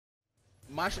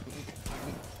Monty's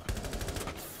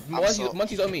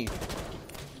on me.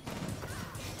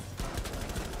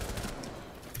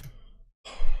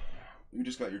 You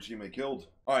just got your teammate killed.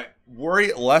 Alright,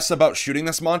 worry less about shooting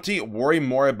this, Monty. Worry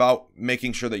more about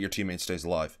making sure that your teammate stays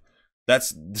alive.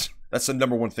 That's the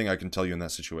number one thing I can tell you in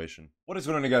that situation. What is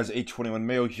going on, guys? 821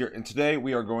 Mayo here, and today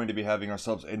we are going to be having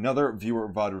ourselves another viewer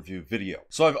VoD review video.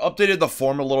 So I've updated the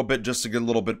form a little bit just to get a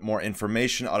little bit more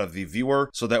information out of the viewer,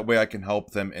 so that way I can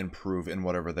help them improve in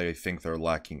whatever they think they're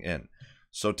lacking in.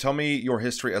 So tell me your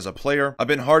history as a player. I've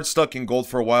been hard stuck in gold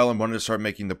for a while and wanted to start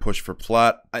making the push for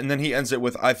plat. And then he ends it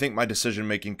with, I think my decision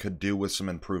making could do with some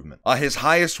improvement. His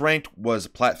highest ranked was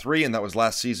plat 3, and that was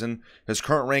last season. His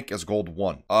current rank is gold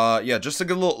 1. Yeah, just to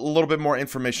get a little bit more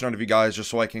information out of you guys, just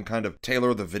so I can kind of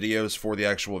tailor the videos for the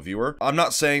actual viewer. I'm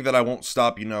not saying that I won't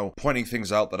stop, you know, pointing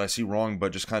things out that I see wrong,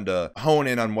 but just kind of hone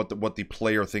in on what the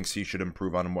player thinks he should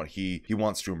improve on and what he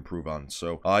wants to improve on.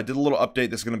 So I did a little update.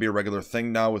 This is going to be a regular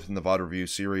thing now within the VoD review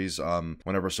series.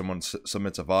 Whenever someone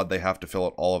submits a VoD, they have to fill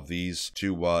out all of these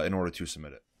to in order to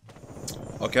submit it.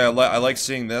 Okay, I like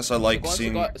seeing this. I like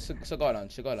seeing cigar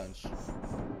lunch.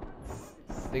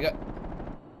 They got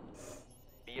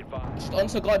on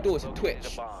cigar doors and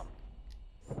Twitch.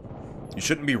 You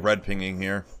shouldn't be red pinging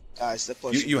here. Guys,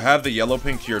 you have the yellow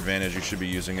ping to your advantage. You should be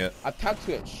using it. I tagged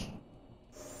Twitch.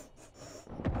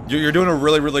 You're doing a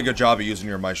really good job of using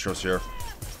your maestros here.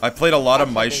 I played a lot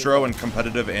of maestro in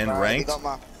competitive and ranked,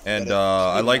 and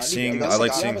I like seeing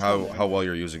how well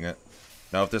you're using it.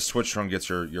 Now, if this Twitch drone gets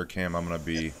your cam, I'm gonna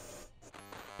be,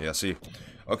 yeah. See,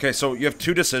 okay, so you have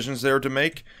two decisions there to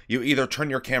make. You either turn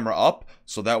your camera up,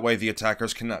 so that way the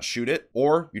attackers cannot shoot it,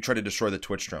 or you try to destroy the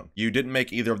Twitch drone. You didn't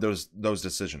make either of those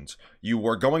decisions. You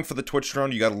were going for the Twitch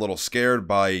drone. You got a little scared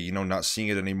by, you know, not seeing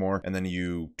it anymore, and then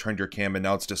you turned your cam, and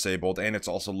now it's disabled, and it's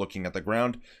also looking at the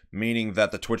ground, meaning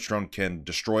that the Twitch drone can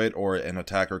destroy it, or an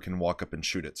attacker can walk up and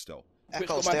shoot it still.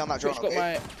 Echo, stay on that drone.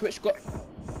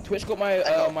 Twitch got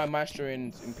my my maestro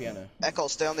in piano. Echo,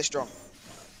 stay on this drone.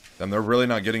 And they're really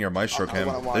not getting your maestro cam.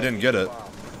 They didn't get it.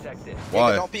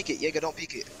 Why? Jaeger, don't peek it. Jaeger, don't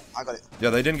peek it. I got it. Yeah,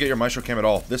 they didn't get your maestro cam at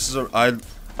all. This is I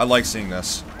like seeing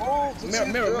this. Oh,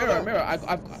 mirror.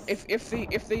 If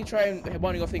they try and hit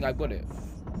one of your thing, I got it.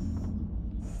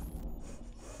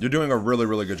 You're doing a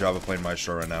really good job of playing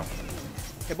maestro right now.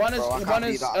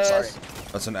 Hibana's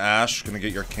That's an Ash. Gonna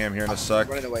get your cam here in a sec.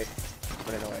 Running away.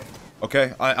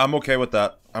 Okay, I'm okay with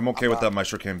that. I'm okay with that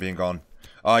maestro cam being gone.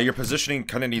 Your positioning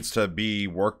kind of needs to be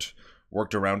worked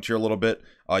around here a little bit.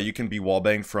 You can be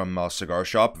wallbanged from Cigar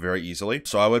Shop very easily.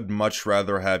 So I would much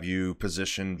rather have you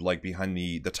positioned like behind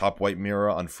the top white mirror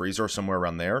on Freezer, somewhere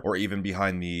around there, or even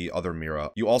behind the other mirror.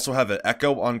 You also have an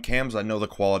Echo on cams. I know the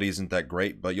quality isn't that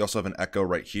great, but you also have an Echo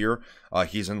right here.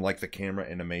 He's in like the camera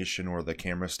animation or the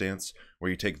camera stance where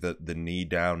you take the knee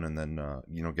down and then,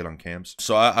 you know, get on cams.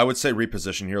 So I would say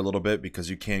reposition here a little bit, because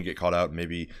you can get caught out,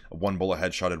 maybe a one bullet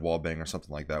headshotted wallbang or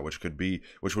something like that, which would be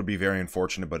very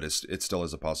unfortunate, but it still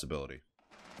is a possibility.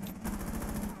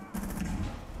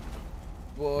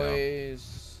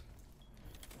 Boys.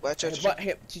 Where Church?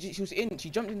 She was in.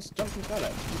 She jumped in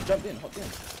skylight. She jumped in, hopped in.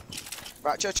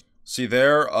 Right, Church. See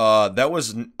there, that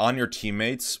was on your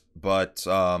teammates, but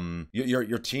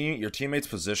your teammates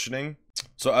positioning.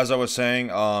 So as I was saying,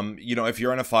 you know, if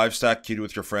you're in a 5-stack queued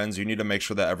with your friends, you need to make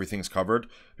sure that everything's covered,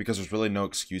 because there's really no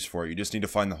excuse for it. You just need to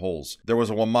find the holes. There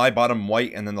was my bottom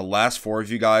white, and then the last 4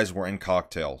 of you guys were in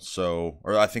cocktail. So,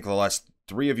 or I think the last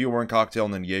 3 of you were in cocktail,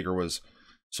 and then Jaeger was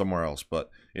somewhere else. But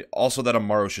also that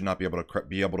Amaro should not be able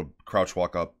to crouch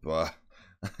walk up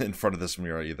in front of this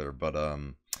mirror either. But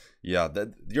yeah,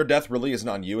 your death really isn't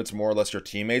on you. It's more or less your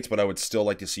teammates. But I would still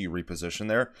like to see you reposition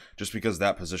there, just because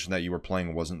that position that you were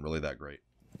playing wasn't really that great.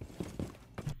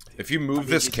 If you move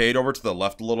this Cade over to the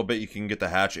left a little bit, you can get the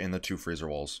hatch and the 2 freezer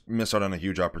walls. You miss out on a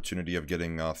huge opportunity of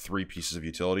getting 3 pieces of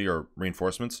utility or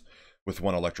reinforcements with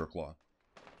 1 electric claw.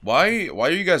 Why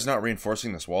are you guys not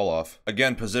reinforcing this wall off?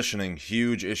 Again, positioning,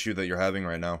 huge issue that you're having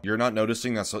right now. You're not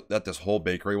noticing that this whole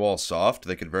bakery wall is soft.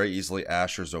 They could very easily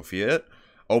Ash or Zofia it,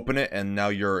 open it, and now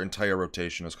your entire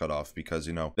rotation is cut off, because,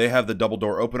 you know, they have the double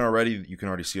door open already. You can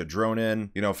already see a drone in.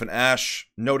 You know, if an Ash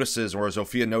notices or a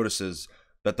Zofia notices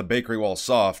that the bakery wall is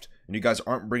soft, and you guys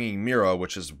aren't bringing Mira,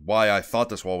 which is why I thought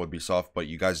this wall would be soft, but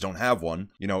you guys don't have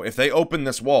one. You know, if they open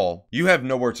this wall, you have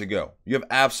nowhere to go. You have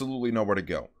absolutely nowhere to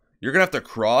go. You're gonna have to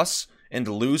cross and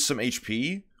lose some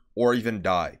HP, or even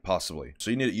die, possibly. So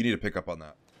you need to pick up on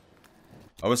that.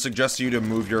 I would suggest to you to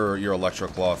move your Electro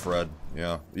Claw off red.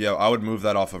 Yeah, I would move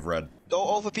that off of red. Don't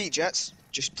overpeak, Jets.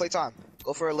 Just play time.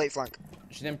 Go for a late flank.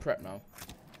 She's in prep now.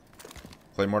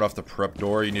 Claymored off the prep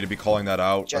door. You need to be calling that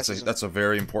out. Jess That's a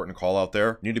very important call out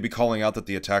there. You need to be calling out that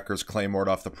the attacker's Claymored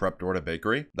off the prep door to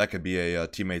bakery. That could be a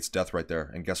teammate's death right there.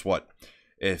 And guess what?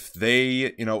 If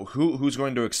they, you know, who's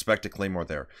going to expect a Claymore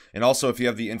there? And also, if you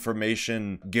have the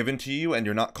information given to you and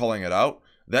you're not calling it out,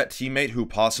 that teammate who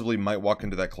possibly might walk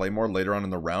into that Claymore later on in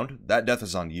the round, that death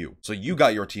is on you. So you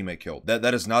got your teammate killed.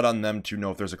 That is not on them to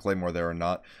know if there's a Claymore there or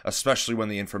not, especially when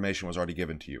the information was already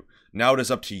given to you. Now it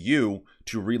is up to you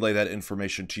to relay that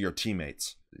information to your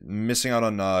teammates. Missing out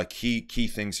on key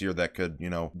things here that could, you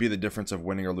know, be the difference of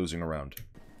winning or losing a round.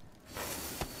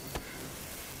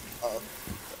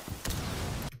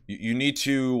 You need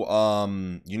to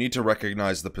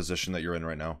recognize the position that you're in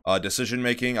right now. Decision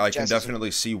making, I can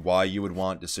definitely see why you would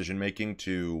want decision making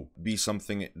to be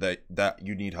something that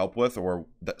you need help with, or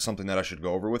something that I should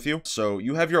go over with you. So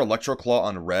you have your Electro Claw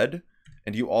on red,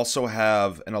 and you also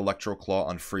have an Electro Claw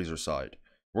on freezer side.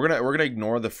 We're gonna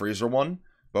ignore the freezer one,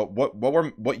 but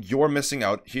what you're missing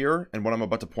out here, and what I'm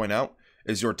about to point out,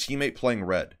 is your teammate playing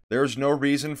red. There's no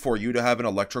reason for you to have an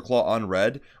Electro Claw on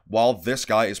red while this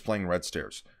guy is playing red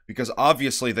stairs. Because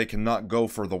obviously they cannot go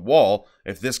for the wall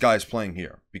if this guy is playing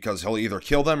here. Because he'll either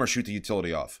kill them or shoot the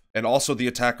utility off. And also the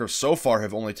attackers so far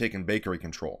have only taken bakery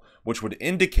control, which would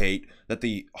indicate that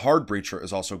the hard breacher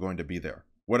is also going to be there.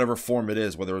 Whatever form it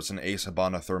is, whether it's an Ace,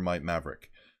 Hibana, Thermite, Maverick.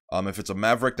 If it's a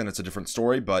Maverick, then it's a different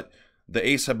story, but the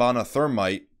Ace, Hibana,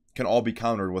 Thermite can all be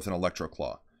countered with an Electro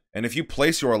Claw. And if you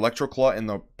place your Electro Claw in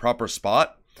the proper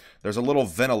spot, there's a little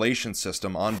ventilation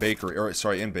system on bakery, or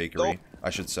sorry, in bakery, I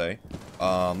should say.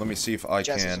 Let me see if I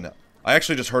can. I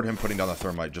actually just heard him putting down the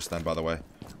thermite just then, by the way.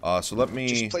 So let me.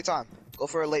 Just play time. Go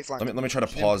for a late flank. Let me try to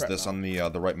pause this on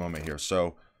the right moment here.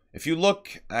 So if you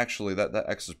look, actually, that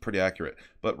X is pretty accurate.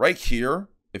 But right here,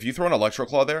 if you throw an Electro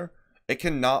Claw there, it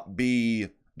cannot be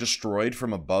destroyed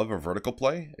from above or vertical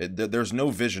play. There's no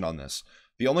vision on this.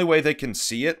 The only way they can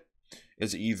see it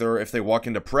is either if they walk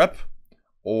into prep,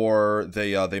 or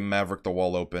they Maverick the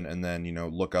wall open and then, you know,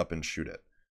 look up and shoot it.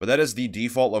 But that is the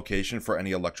default location for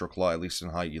any Electro Claw, at least in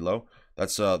high elo.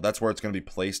 That's where it's going to be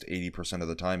placed 80% of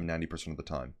the time, 90% of the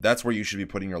time. That's where you should be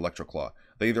putting your Electro Claw.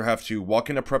 They either have to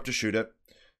walk into prep to shoot it,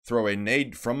 throw a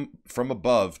nade from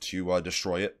above to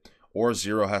destroy it, or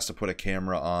Zero has to put a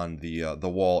camera on the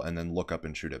wall and then look up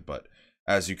and shoot it. But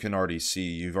as you can already see,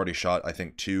 you've already shot, I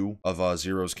think, 2 of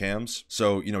Zero's cams.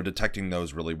 So, you know, detecting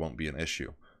those really won't be an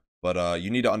issue. But you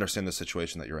need to understand the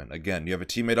situation that you're in. Again, you have a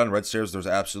teammate on red stairs. There's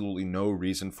absolutely no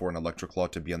reason for an Electro Claw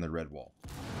to be on the red wall.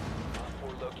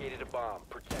 Located a bomb.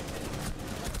 Protected.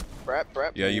 Prep.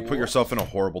 Yeah, you put yourself in a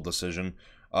horrible decision.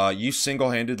 You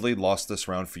single-handedly lost this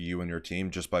round for you and your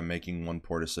team just by making one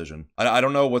poor decision. I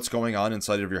don't know what's going on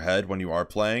inside of your head when you are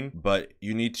playing, but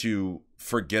you need to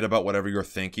forget about whatever you're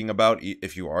thinking about,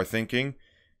 if you are thinking,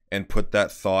 and put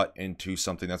that thought into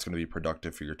something that's going to be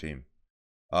productive for your team.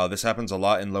 This happens a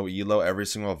lot in low elo.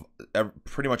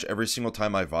 Pretty much every single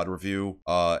time I VoD review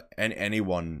and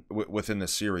anyone within the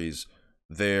series,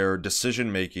 their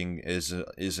decision making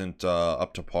isn't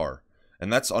up to par,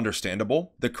 and that's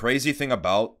understandable. The crazy thing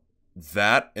about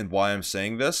that, and why I'm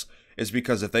saying this, is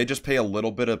because if they just pay a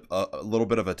little bit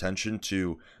of attention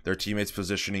to their teammates'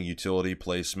 positioning, utility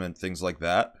placement, things like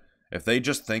that, if they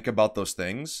just think about those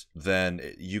things,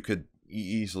 then you could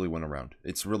easily win a round.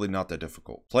 It's really not that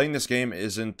difficult. Playing this game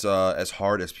isn't as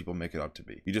hard as people make it out to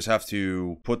be. You just have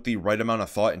to put the right amount of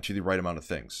thought into the right amount of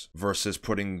things versus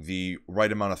putting the right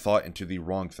amount of thought into the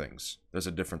wrong things. There's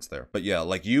a difference there. But yeah,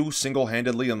 like, you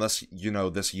single-handedly, unless, you know,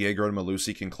 this Jaeger and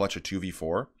Malusi can clutch a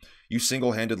 2v4, you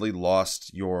single-handedly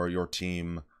lost your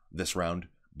team this round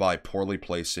by poorly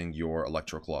placing your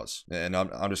Electro Claws. And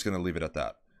I'm just going to leave it at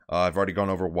that. I've already gone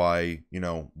over why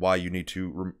you need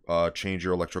to change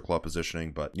your Electro Claw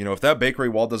positioning. But, you know, if that bakery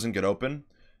wall doesn't get open,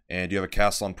 and you have a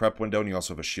castle on prep window, and you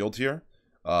also have a shield here,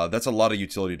 that's a lot of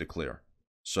utility to clear.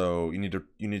 So you need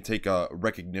to take a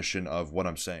recognition of what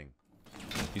I'm saying.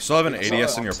 You still have an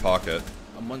ADS in your pocket.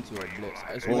 I'm onto a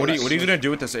blitz. What are you gonna do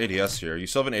with this ADS here? You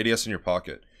still have an ADS in your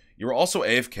pocket. You were also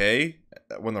AFK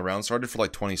when the round started for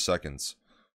like 20 seconds.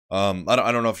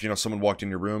 I don't know if, you know, someone walked in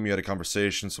your room, you had a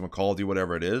conversation, someone called you,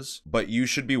 whatever it is, but you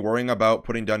should be worrying about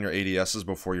putting down your ADSs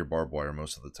before your barbed wire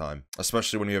most of the time,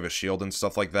 especially when you have a shield and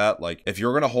stuff like that. Like, if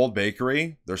you're gonna hold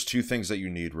bakery, there's 2 things that you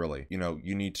need, really. You know,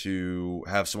 you need to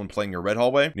have someone playing your red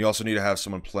hallway, and you also need to have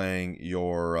someone playing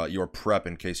your prep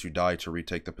in case you die to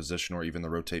retake the position, or even the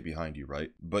rotate behind you, right?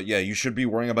 But yeah, you should be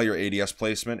worrying about your ADS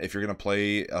placement if you're gonna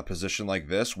play a position like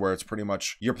this, where it's pretty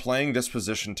much, you're playing this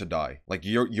position to die. Like,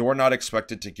 you're not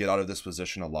expected to get out of this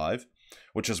position alive,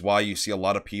 which is why you see a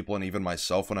lot of people, and even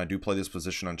myself, when I do play this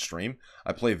position on stream,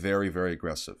 I play very, very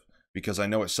aggressive. because I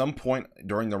know at some point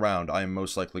during the round I am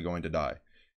most likely going to die.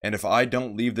 And if I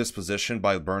don't leave this position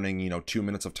by burning, 2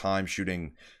 minutes of time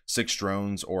shooting 6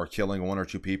 drones or killing 1 or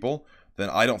 2 people, then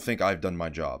I don't think I've done my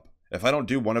job. If I don't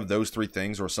do one of those 3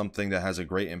 things or something that has a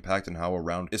great impact on how a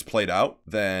round is played out,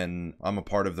 then I'm a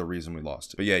part of the reason we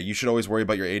lost. But yeah, you should always worry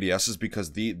about your ADSs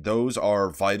because those are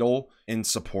vital in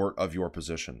support of your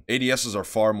position. ADSs are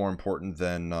far more important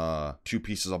than 2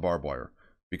 pieces of barbed wire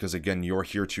because again, you're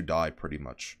here to die pretty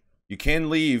much. You can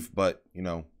leave, but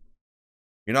you're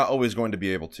not always going to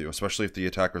be able to, especially if the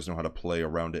attackers know how to play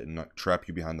around it and not trap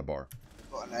you behind the bar.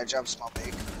 Got an edge, I'm small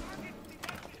big.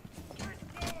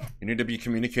 You need to be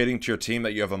communicating to your team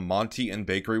that you have a Monty in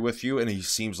bakery with you and he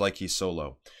seems like he's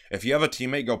solo. If you have a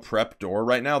teammate go prep door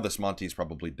right now, this Monty is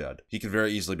probably dead. He could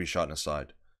very easily be shot in the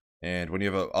side. And when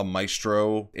you have a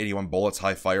Maestro, 81 bullets,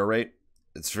 high fire rate,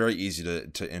 it's very easy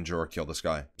to injure or kill this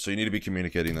guy. So you need to be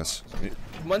communicating this.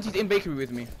 Monty's in bakery with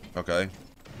me. Okay.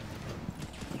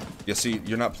 Yeah, see,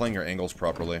 you're not playing your angles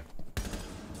properly.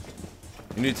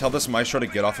 You need to tell this Maestro to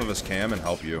get off of his cam and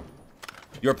help you.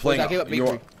 You're playing...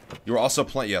 You're also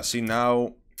playing... Yeah, see,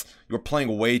 now... You're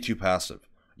playing way too passive.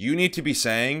 You need to be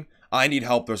saying, I need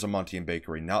help, there's a Monty in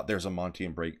bakery, not there's a Monty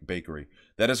in bakery.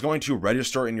 That is going to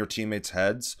register in your teammates'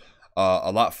 heads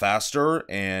a lot faster,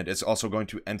 and it's also going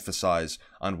to emphasize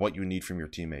on what you need from your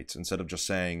teammates, instead of just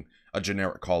saying a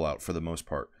generic call-out for the most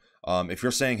part. If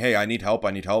you're saying, hey, I need help,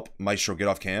 Maestro, get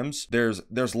off cams,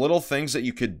 there's little things that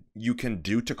you can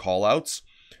do to call-outs,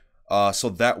 so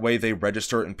that way they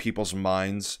register in people's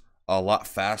minds a lot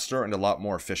faster and a lot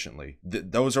more efficiently.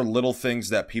 Those are little things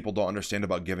that people don't understand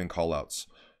about giving call-outs.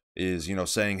 Is,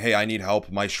 saying, hey, I need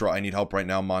help, Maestro, I need help right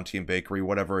now, Monty in bakery,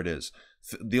 whatever it is.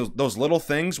 Those little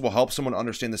things will help someone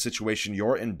understand the situation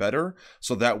you're in better,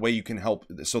 so that way you can help,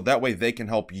 so that way they can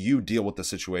help you deal with the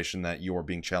situation that you're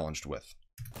being challenged with.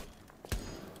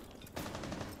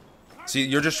 See,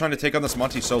 you're just trying to take on this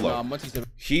Monty solo.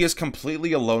 He is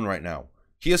completely alone right now.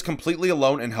 He is completely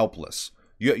alone and helpless.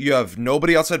 You have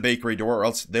nobody outside bakery door, or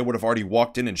else they would have already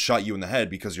walked in and shot you in the head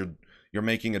because you're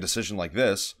making a decision like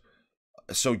this.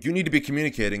 So you need to be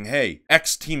communicating, hey,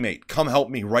 ex-teammate, come help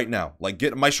me right now. Like,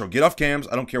 Maestro, get off cams.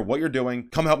 I don't care what you're doing.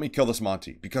 Come help me kill this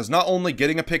Monty. Because not only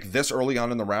getting a pick this early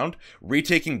on in the round,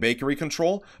 retaking bakery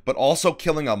control, but also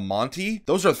killing a Monty,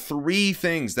 those are 3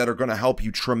 things that are going to help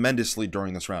you tremendously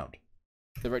during this round.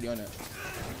 They're already on it.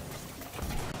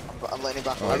 I'm letting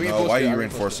back. Oh, no, why are you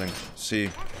reinforcing? See,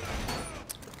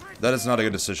 that is not a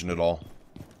good decision at all.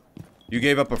 You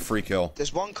gave up a free kill.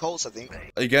 There's 1 Colts, I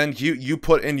think. Again, you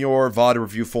put in your VoD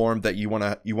review form that you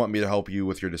want me to help you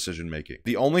with your decision making.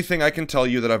 The only thing I can tell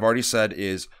you that I've already said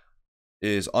is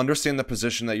understand the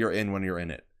position that you're in when you're in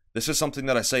it. This is something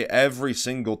that I say every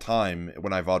single time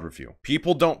when I VoD review.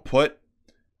 People don't put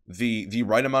the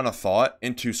right amount of thought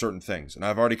into certain things, and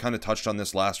I've already kind of touched on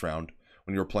this last round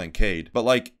when you were playing Cade. But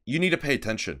like, you need to pay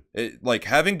attention. Like,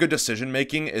 having good decision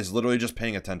making is literally just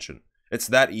paying attention. It's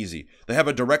that easy. They have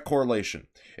a direct correlation.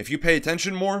 If you pay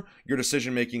attention more, your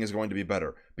decision making is going to be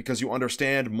better because you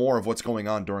understand more of what's going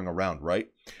on during a round, right?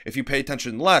 If you pay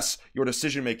attention less, your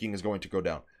decision making is going to go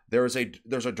down. There's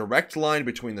a direct line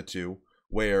between the two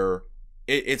where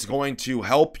it's going to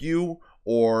help you,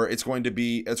 or it's going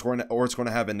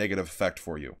to have a negative effect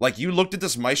for you. Like, you looked at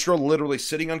this Maestro literally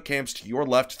sitting on cams to your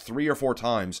left 3 or 4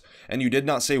 times, and you did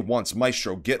not say once,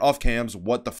 Maestro, get off cams,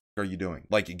 what the f are you doing?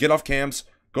 Like, get off cams,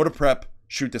 go to prep,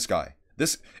 shoot this guy.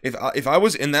 If I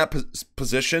was in that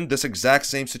position, this exact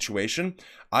same situation,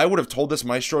 I would have told this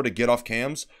Maestro to get off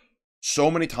cams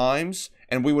so many times,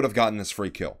 and we would have gotten this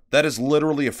free kill. That is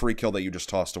literally a free kill that you just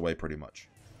tossed away pretty much.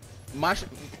 Monty's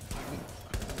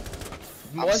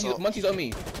on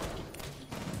me.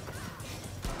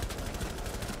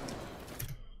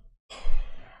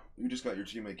 You just got your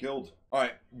teammate killed.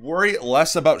 Alright, worry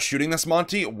less about shooting this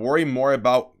Monty, worry more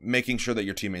about making sure that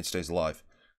your teammate stays alive.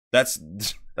 That's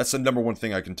the #1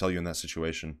 thing I can tell you in that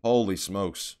situation. Holy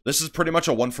smokes. This is pretty much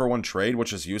a 1-for-1 trade,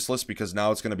 which is useless because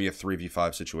now it's going to be a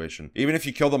 3v5 situation. Even if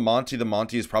you kill the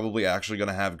Monty is probably actually going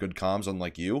to have good comms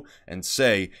unlike you and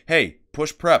say, hey,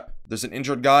 push prep. There's an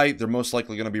injured guy, they're most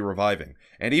likely going to be reviving.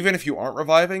 And even if you aren't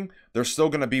reviving, there's still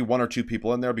going to be 1 or 2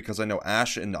 people in there because I know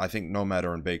Ash and I think Nomad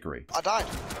are in bakery. I died.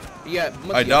 Yeah,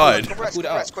 I died.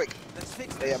 Rest quick.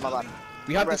 Yeah, my bad.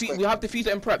 We have to feed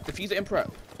it in prep. Defuse it in prep.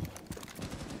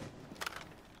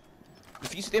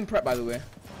 Defuse it in prep, by the way.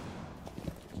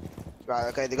 Right,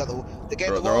 okay, they got the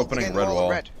They're opening red wall.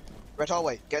 Red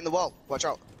hallway. Get in the wall. Watch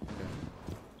out.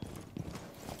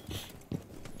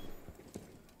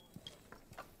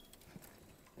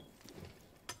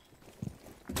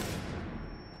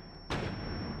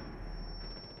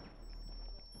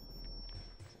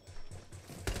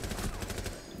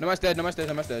 No man's dead. No man's dead.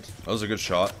 No man's dead. That was a good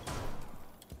shot.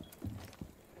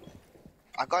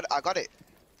 I got it.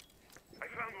 I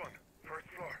found one. First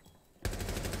floor.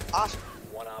 Ah,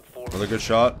 One op 4. Another good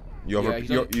shot. You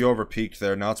over peaked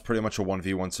there. Now it's pretty much a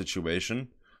 1v1 situation.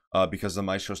 Because the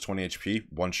Maestro's 20 HP,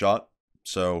 one shot.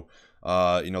 So,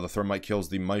 you know, the Thermite kills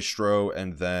the Maestro,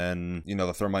 and then, you know,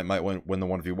 the Thermite might win the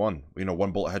 1v1. You know,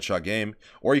 one bullet headshot game.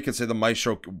 Or you could say the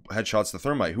Maestro headshots the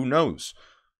Thermite. Who knows?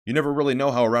 You never really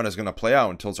know how a round is going to play out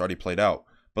until it's already played out.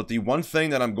 But the one thing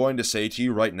that I'm going to say to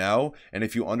you right now, and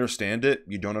if you understand it,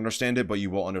 you don't understand it, but you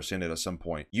will understand it at some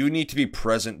point. You need to be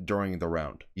present during the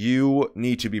round. You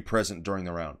need to be present during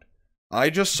the round. I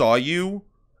just saw you,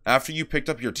 after you picked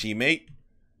up your teammate,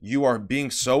 you are being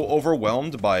so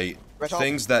overwhelmed by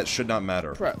things that should not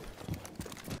matter. Prep.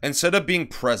 Instead of being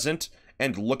present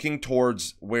and looking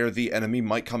towards where the enemy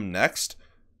might come next,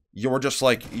 you're just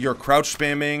like, you're crouch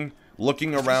spamming,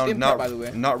 looking around,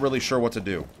 not really sure what to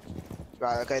do.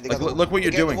 right, okay. Like, look what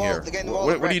you're doing here.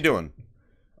 What are you doing?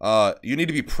 You need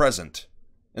to be present.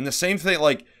 And the same thing,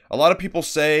 like, a lot of people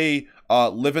say,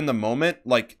 live in the moment,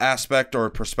 like, aspect or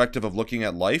perspective of looking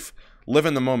at life. Live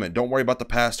in the moment. Don't worry about the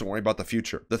past. Don't worry about the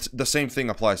future. The same thing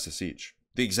applies to Siege.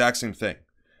 The exact same thing.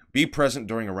 Be present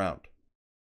during a round.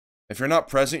 If you're not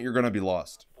present, you're going to be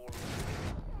lost.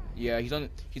 Yeah, he's on.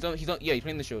 Yeah, he's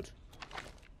playing the shield.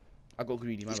 I got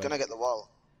greedy. He's gonna get the wall.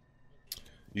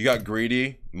 You got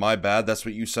greedy. My bad. That's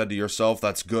what you said to yourself.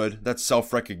 That's good. That's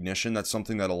self-recognition. That's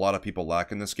something that a lot of people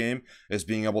lack in this game, is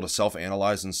being able to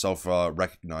self-analyze and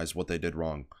self-recognize what they did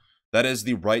wrong. That is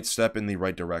the right step in the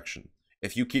right direction.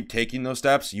 If you keep taking those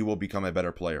steps, you will become a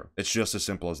better player. It's just as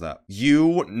simple as that.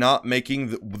 You not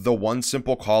making the one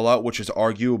simple call out, which is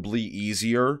arguably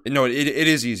easier. No, it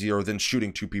is easier than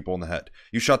shooting 2 people in the head.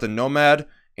 You shot the Nomad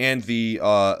and the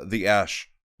Ash.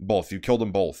 Both. You killed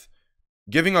them both.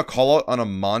 Giving a call out on a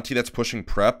Monty that's pushing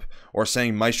prep, or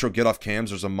saying Maestro get off cams,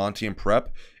 there's a Monty in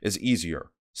prep, is easier.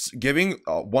 Giving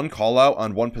one call out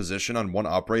on one position on one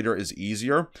operator is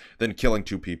easier than killing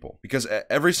 2 people, because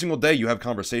every single day you have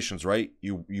conversations, right?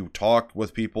 You talk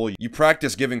with people, you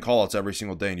practice giving call outs every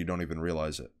single day, and you don't even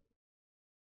realize it.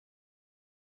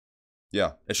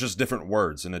 Yeah, it's just different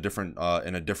words in a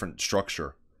different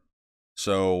structure.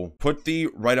 So put the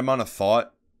right amount of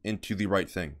thought into the right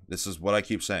thing. This is what I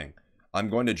keep saying. I'm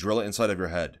going to drill it inside of your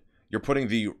head. You're putting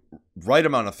the right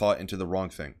amount of thought into the wrong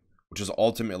thing, which is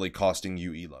ultimately costing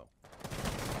you elo.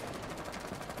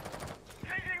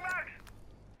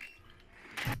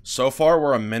 So far,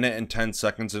 we're 1 minute and 10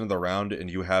 seconds into the round, and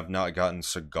you have not gotten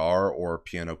cigar or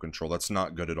piano control. That's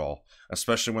not good at all,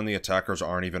 especially when the attackers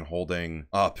aren't even holding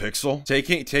pixel.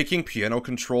 Taking piano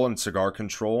control and cigar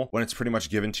control when it's pretty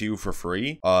much given to you for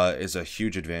free is a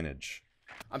huge advantage.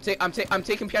 I'm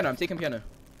taking piano. I'm taking piano.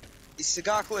 Is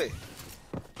cigar clear?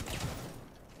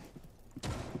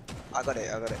 I got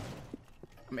it.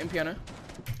 I'm in piano.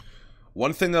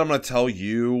 One thing that I'm going to tell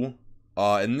you,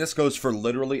 and this goes for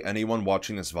literally anyone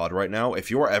watching this VoD right now,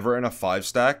 if you're ever in a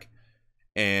 5-stack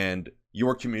and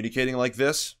you're communicating like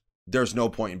this, there's no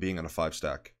point in being in a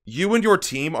 5-stack. You and your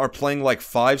team are playing like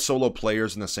 5 solo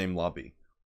players in the same lobby.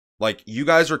 Like, you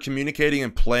guys are communicating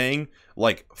and playing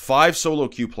like 5 solo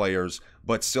queue players,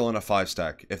 but still in a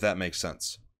 5-stack, if that makes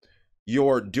sense.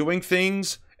 You're doing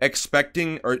things you're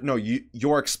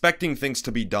expecting things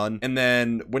to be done, and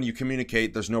then when you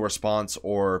communicate, there's no response,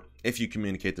 or if you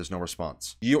communicate, there's no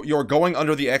response. You're going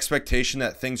under the expectation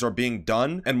that things are being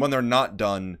done, and when they're not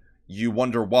done, you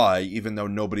wonder why, even though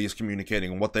nobody is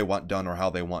communicating what they want done or how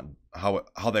they want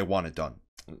it done.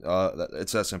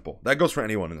 It's that simple. That goes for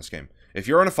anyone in this game. If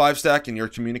you're in a 5-stack and you're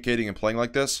communicating and playing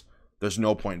like this, there's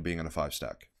no point in being in a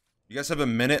 5-stack. You guys have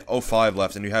 1:05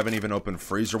 left, and you haven't even opened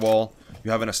freezer wall.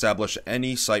 You haven't established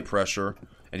any site pressure,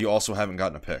 and you also haven't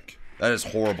gotten a pick. That is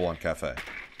horrible on Cafe.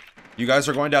 You guys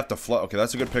are going to have to flood. Okay,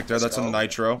 that's a good pick there. That's a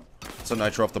nitro. It's a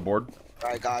nitro off the board.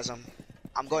 Alright, guys,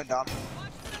 I'm going down.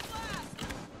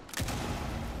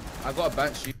 I got a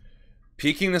banshee.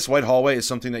 Peeking this white hallway is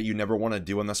something that you never want to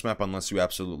do on this map unless you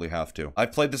absolutely have to.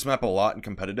 I've played this map a lot in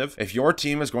competitive. If your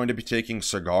team is going to be taking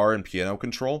cigar and piano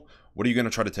control, what are you going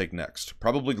to try to take next?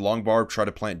 Probably long barb, try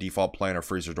to plant default plan, or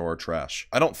freezer door, or trash.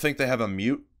 I don't think they have a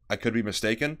mute. I could be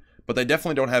mistaken, but they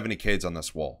definitely don't have any Cades on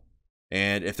this wall.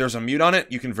 And if there's a mute on it,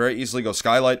 you can very easily go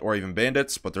skylight or even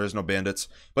bandits, but there is no bandits.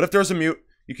 But if there's a mute,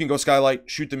 you can go skylight,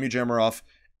 shoot the mute jammer off,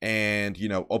 and, you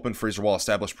know, open freezer wall,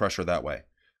 establish pressure that way.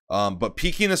 But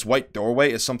peeking this white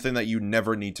doorway is something that you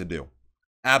never need to do.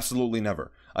 Absolutely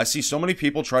never. I see so many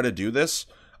people try to do this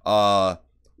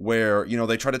where, you know,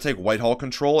 they try to take Whitehall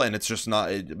control, and it's just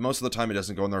not, most of the time it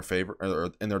doesn't go in their favor,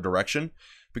 or in their direction,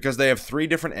 because they have 3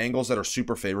 different angles that are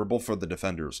super favorable for the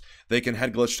defenders. They can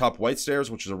head glitch top white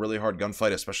stairs, which is a really hard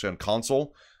gunfight, especially on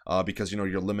console, because, you know,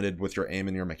 you're limited with your aim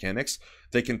and your mechanics.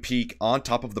 They can peek on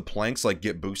top of the planks, like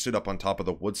get boosted up on top of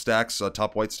the wood stacks,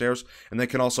 top white stairs, and they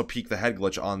can also peek the head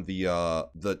glitch on the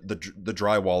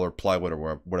drywall or plywood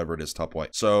or whatever it is, top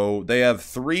white. So they have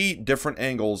 3 different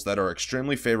angles that are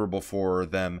extremely favorable for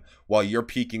them while you're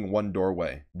peeking one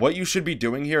doorway. What you should be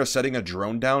doing here is setting a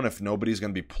drone down if nobody's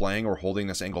going to be playing or holding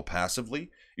this angle passively.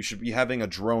 You should be having a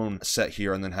drone set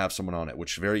here and then have someone on it,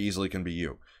 which very easily can be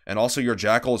you. And also your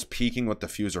jackal is peeking with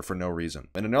diffuser for no reason.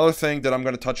 And another thing that I'm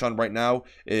going to touch on right now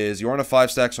is you're on a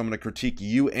 5 stack, so I'm going to critique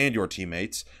you and your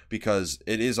teammates because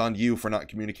it is on you for not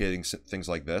communicating things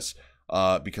like this.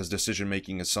 Because decision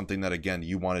making is something that, again,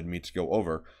 you wanted me to go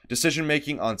over. Decision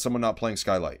making on someone not playing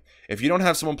Skylight. If you don't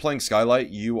have someone playing Skylight,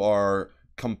 you are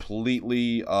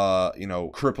completely, you know,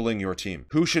 crippling your team.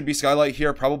 Who should be Skylight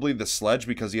here? Probably the Sledge,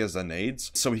 because he has the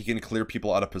nades, so he can clear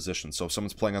people out of position. So if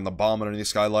someone's playing on the bomb underneath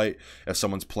Skylight, if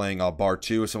someone's playing bar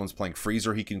 2, if someone's playing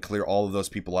Freezer, he can clear all of those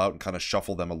people out and kind of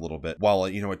shuffle them a little bit while,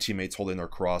 you know, a teammate's holding their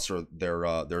cross or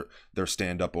their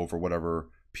stand up over whatever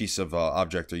piece of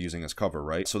object they're using as cover,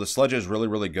 right? So the Sledge is really,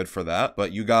 really good for that,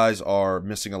 but you guys are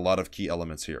missing a lot of key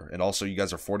elements here. And also, you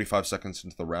guys are 45 seconds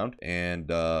into the round, and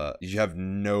you have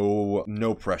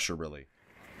no pressure, really.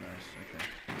 Nice,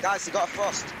 okay. Guys, they got a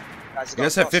frost. You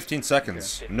guys have 15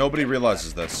 seconds. Nobody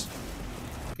realizes this.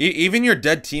 Even your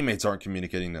dead teammates aren't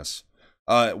communicating this.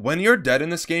 When you're dead in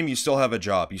this game, you still have a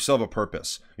job. You still have a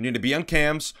purpose. You need to be on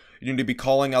cams. You need to be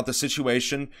calling out the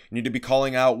situation. You need to be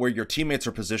calling out where your teammates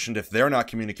are positioned if they're not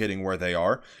communicating where they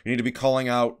are. You need to be calling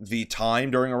out the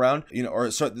time during a round. You know, or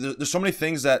so there's so many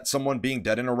things that someone being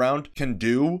dead in a round can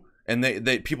do, and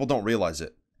they people don't realize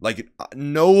it. Like,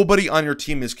 nobody on your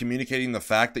team is communicating the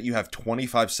fact that you have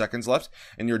 25 seconds left,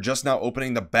 and you're just now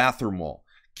opening the bathroom wall.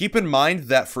 Keep in mind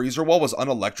that freezer wall was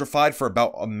unelectrified for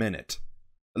about a minute.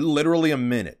 Literally a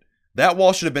minute. That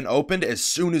wall should have been opened as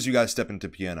soon as you guys step into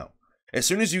piano. As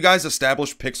soon as you guys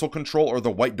establish pixel control or the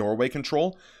white doorway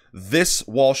control, this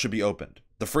wall should be opened.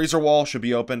 The freezer wall should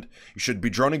be opened. You should be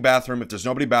droning bathroom. If there's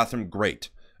nobody bathroom, great.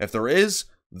 If there is,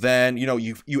 then, you know,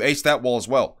 you ace that wall as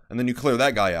well. And then you clear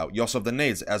that guy out. You also have the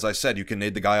nades. As I said, you can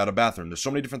nade the guy out of bathroom. There's so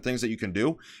many different things that you can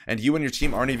do, and you and your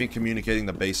team aren't even communicating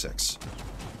the basics.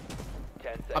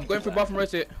 I'm going for bathroom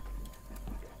rotate.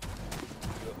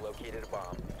 You have located a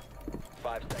bomb.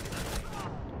 5 seconds.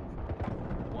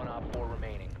 1 op 4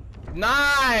 remaining.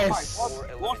 Nice! 4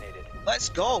 eliminated. Let's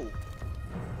go.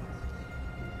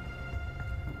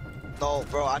 No,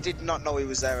 bro, I did not know he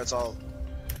was there at all.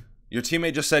 Your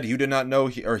teammate just said you did not know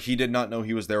he did not know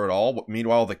he was there at all.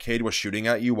 Meanwhile, the Cade was shooting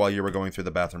at you while you were going through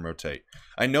the bathroom rotate.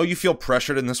 I know you feel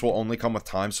pressured, and this will only come with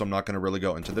time, so I'm not going to really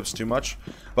go into this too much.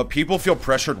 But people feel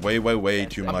pressured way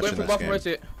too much in this game.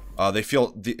 Rotate. They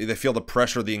feel the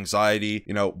pressure, the anxiety,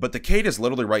 you know. But the Cade is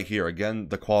literally right here. Again,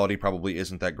 the quality probably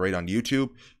isn't that great on YouTube,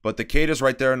 but the Cade is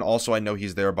right there, and also I know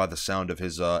he's there by the sound of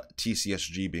his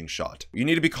TCSG being shot. You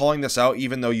need to be calling this out,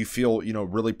 even though you feel, you know,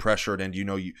 really pressured, and you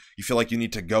know you feel like you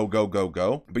need to go.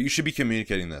 But you should be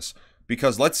communicating this.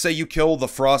 Because let's say you kill the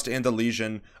Frost and the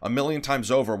Legion a million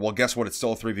times over, well, guess what? It's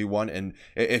still a 3v1, and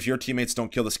if your teammates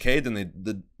don't kill this Cade, then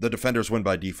the defenders win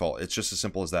by default. It's just as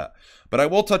simple as that. But I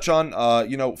will touch on,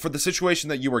 you know, for the situation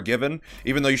that you were given,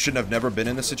 even though you shouldn't have never been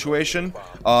in this situation,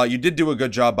 you did do a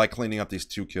good job by cleaning up these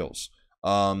 2 kills.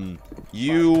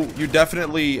 You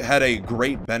definitely had a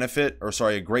great benefit, or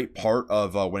sorry, a great part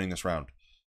of winning this round.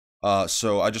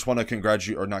 So I just want to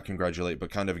congratulate, or not congratulate, but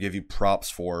kind of give you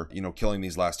props for, you know, killing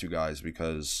these last 2 guys,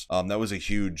 because that was a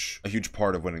huge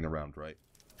part of winning the round, right?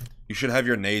 You should have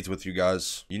your nades with you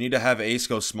guys. You need to have Ace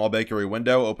go small bakery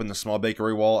window, open the small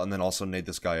bakery wall, and then also nade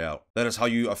this guy out. That is how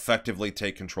you effectively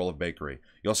take control of bakery.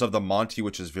 You also have the Monty,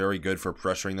 which is very good for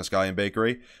pressuring this guy in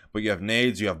bakery, but you have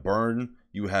nades, you have burn,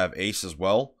 you have Ace as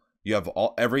well. You have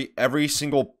every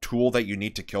single tool that you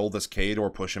need to kill this Cade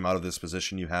or push him out of this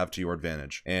position you have to your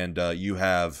advantage. And you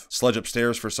have Sledge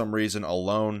upstairs for some reason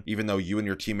alone, even though you and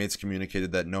your teammates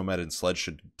communicated that Nomad and Sledge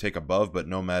should take above, but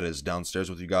Nomad is downstairs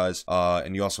with you guys.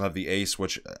 And you also have the Ace,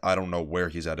 which I don't know where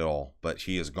he's at all, but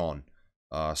he is gone.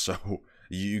 So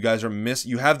you guys are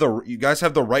you guys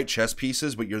have the right chess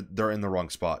pieces, but they're in the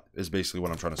wrong spot, is basically what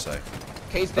I'm trying to say.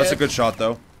 That's a good shot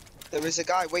though. There is a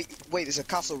guy. Wait, there's a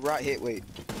castle right here. Wait,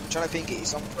 I'm trying to think it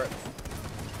is on for it.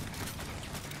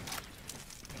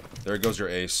 There goes your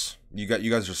ace. You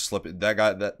guys are slipping. That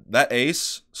guy, that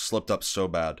ace slipped up so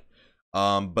bad.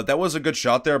 But that was a good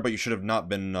shot there. But you should have not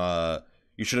been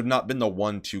You should have not been the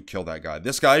one to kill that guy.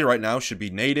 This guy right now should be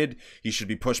naded. He should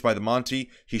be pushed by the Monty.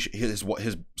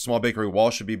 His small bakery wall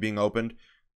should be being opened.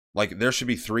 Like, there should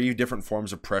be 3 different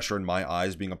forms of pressure in my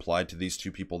eyes being applied to these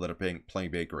 2 people that are playing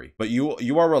bakery. But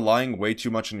you are relying way too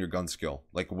much on your gun skill.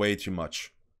 Like, way too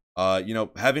much. You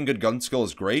know, having good gun skill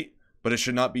is great, but it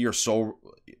should not be your sole...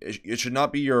 It should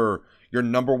not be your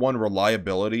 #1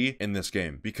 reliability in this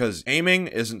game. Because aiming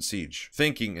isn't Siege.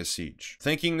 Thinking is Siege.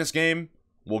 Thinking in this game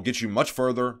will get you much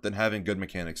further than having good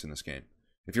mechanics in this game.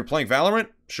 If you're playing Valorant,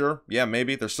 sure, yeah,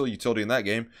 maybe. There's still utility in that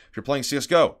game. If you're playing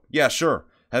CSGO, yeah, sure.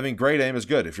 Having great aim is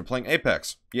good. If you're playing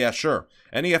Apex, yeah, sure.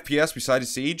 Any FPS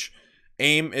besides Siege,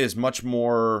 aim is much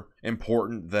more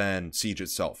important than Siege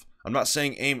itself. I'm not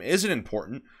saying aim isn't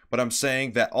important, but I'm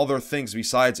saying that other things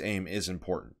besides aim is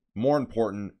important. More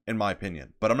important, in my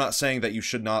opinion. But I'm not saying that you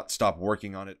should not stop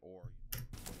working on it or...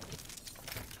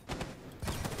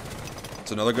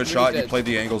 It's another good shot. You played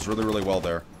the angles really, really well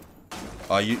there.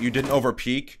 You didn't over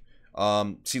peak.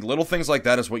 See, little things like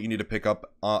that is what you need to pick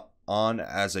up on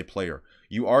as a player.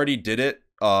 You already did it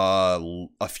a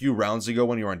few rounds ago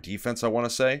when you were on defense, I want to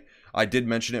say. I did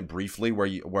mention it briefly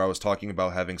where I was talking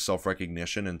about having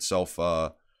self-recognition and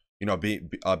you know, being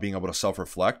able to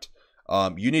self-reflect.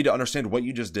 You need to understand what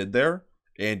you just did there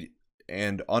and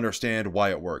understand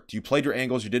why it worked. You played your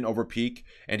angles, you didn't over peak,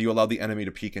 and you allowed the enemy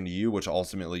to peek into you, which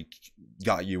ultimately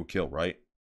got you a kill, right?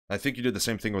 I think you did the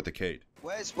same thing with the Cade.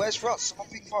 Where's Frost? Someone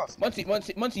pick Frost.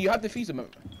 Monty, you have the fuser, man.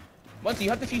 Monty, you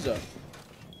have the fuser.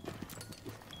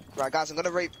 Right, guys, I'm gonna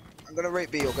rape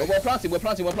B, okay? We're planting.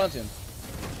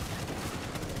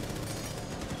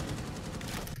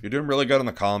 You're doing really good on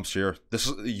the comms here.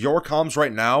 Your comms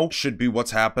right now should be what's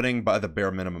happening by the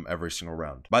bare minimum every single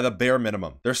round. By the bare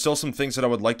minimum. There's still some things that I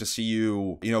would like to see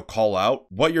you, call out.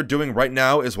 What you're doing right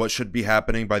now is what should be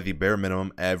happening by the bare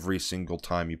minimum every single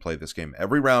time you play this game.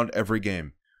 Every round, every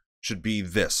game should be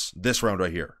this round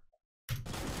right here.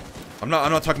 I'm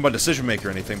not talking about decision maker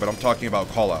or anything, but I'm talking about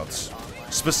callouts.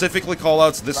 Specifically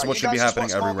callouts, this is what should be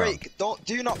happening every round.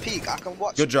 Do not peek, I can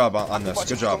watch. Good job on this,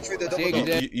 good job.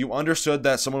 You You understood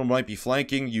that someone might be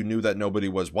flanking, you knew that nobody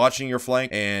was watching your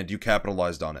flank, and you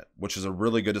capitalized on it, which is a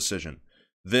really good decision.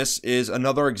 This is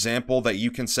another example that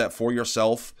you can set for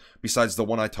yourself, besides the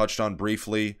one I touched on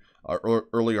briefly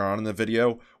earlier on in the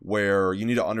video, where you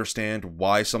need to understand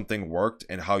why something worked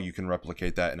and how you can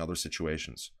replicate that in other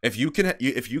situations. If you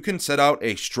can set out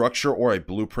a structure or a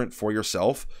blueprint for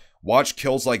yourself, watch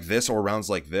kills like this or rounds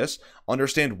like this,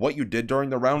 understand what you did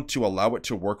during the round to allow it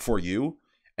to work for you,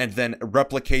 and then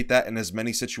replicate that in as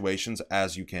many situations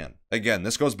as you can. Again,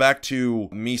 this goes back to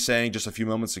me saying just a few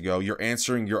moments ago, you're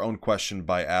answering your own question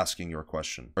by asking your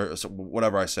question. Or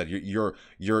whatever I said, your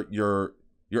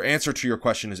answer to your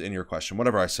question is in your question,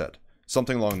 whatever I said.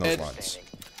 Something along those lines.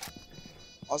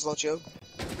 Oslo, chill.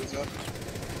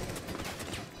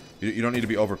 You don't need to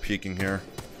be over peeking here.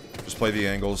 Just play the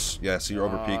angles. Yeah, see, you're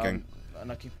over peeking.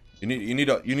 You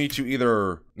need to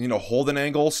either hold an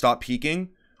angle, stop peeking,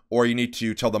 or you need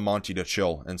to tell the Monty to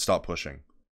chill and stop pushing.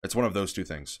 It's one of those two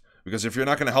things. Because if you're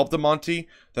not going to help the Monty,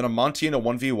 then a Monty in a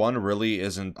 1v1 really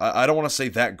isn't. I don't want to say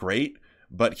that great,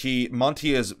 but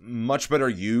Monty is much better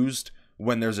used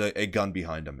when there's a gun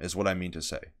behind him. Is what I mean to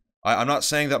say. I'm not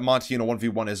saying that Monty in a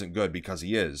 1v1 isn't good, because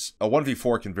he is. A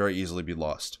 1v4 can very easily be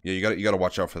lost. Yeah, you got to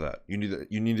watch out for that. You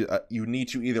need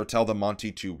to either tell the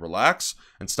Monty to relax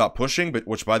and stop pushing,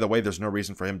 which by the way, there's no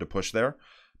reason for him to push there,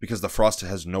 because the Frost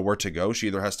has nowhere to go. She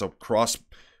either has to cross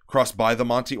by the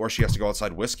Monty, or she has to go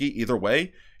outside Whiskey. Either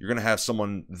way, you're gonna have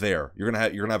someone there. You're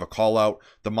gonna have a call out.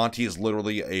 The Monty is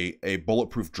literally a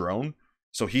bulletproof drone,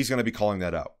 so he's gonna be calling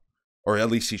that out, or at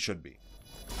least he should be.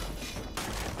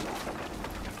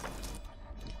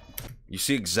 You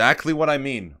see exactly what I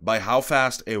mean by how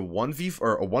fast a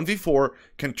 1v4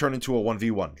 can turn into a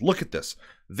 1v1. Look at this.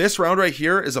 This round right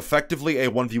here is effectively a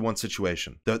 1v1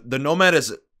 situation. The Nomad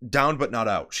is down but not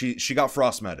out. She got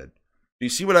frost matted. Do you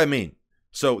see what I mean?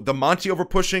 So the Monty over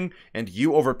pushing and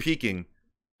you over peeking,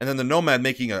 and then the Nomad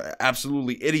making an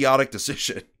absolutely idiotic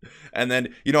decision. And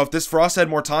then, if this Frost had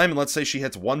more time, and let's say she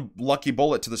hits one lucky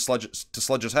bullet to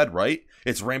Sledge's head, right?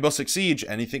 It's Rainbow Six Siege,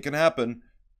 anything can happen.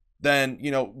 Then,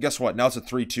 guess what? Now it's a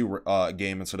 3-2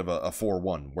 game instead of a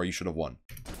 4-1, where you should have won.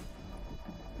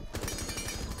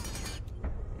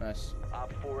 Nice.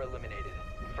 Op 4 eliminated.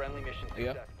 Friendly mission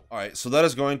successful. Alright, so that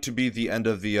is going to be the end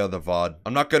of the VoD.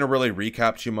 I'm not going to really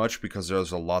recap too much because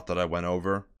there's a lot that I went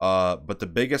over. But the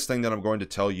biggest thing that I'm going to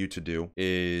tell you to do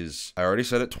is, I already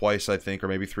said it twice, I think, or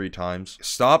maybe 3 times.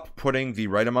 Stop putting the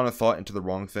right amount of thought into the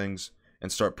wrong things,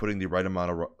 and start putting the right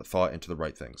amount of thought into the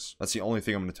right things. That's the only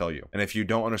thing I'm going to tell you. And if you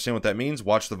don't understand what that means,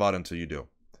 watch the VoD until you do.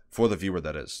 For the viewer,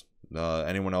 that is.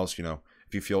 Anyone else, you know,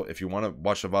 if you want to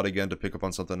watch the VoD again to pick up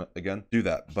on something again, do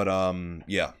that. But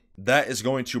yeah, that is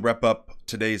going to wrap up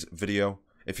today's video.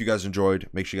 If you guys enjoyed,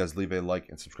 make sure you guys leave a like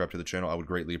and subscribe to the channel. I would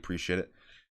greatly appreciate it.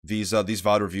 These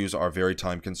VoD reviews are very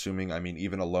time consuming. I mean,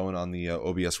 even alone on the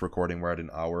OBS recording, we're at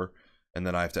an hour, and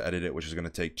then I have to edit it, which is going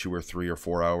to take 2 or 3 or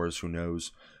 4 hours, who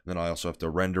knows. And then I also have to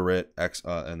render it,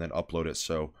 and then upload it.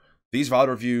 So these VoD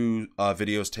review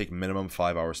videos take minimum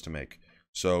 5 hours to make.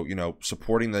 So, you know,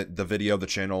 supporting the video, the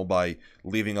channel, by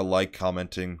leaving a like,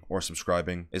 commenting, or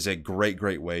subscribing is a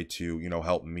great way to, you know,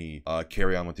 help me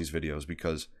carry on with these videos,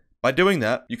 because by doing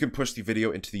that, you can push the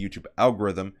video into the YouTube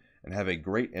algorithm and have a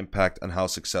great impact on how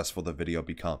successful the video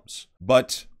becomes.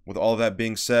 But with all of that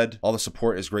being said, all the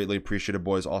support is greatly appreciated,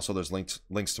 boys. Also, there's links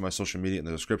to my social media in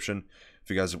the description. If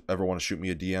you guys ever want to shoot me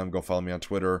a DM, go follow me on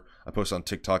Twitter. I post on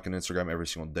TikTok and Instagram every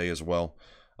single day as well.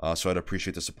 So I'd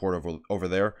appreciate the support over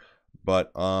there.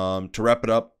 But to wrap it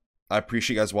up, I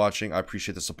appreciate you guys watching. I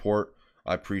appreciate the support.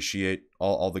 I appreciate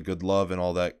all the good love and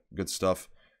all that good stuff.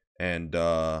 And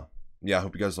yeah, I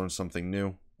hope you guys learned something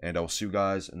new. And I will see you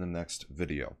guys in the next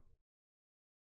video.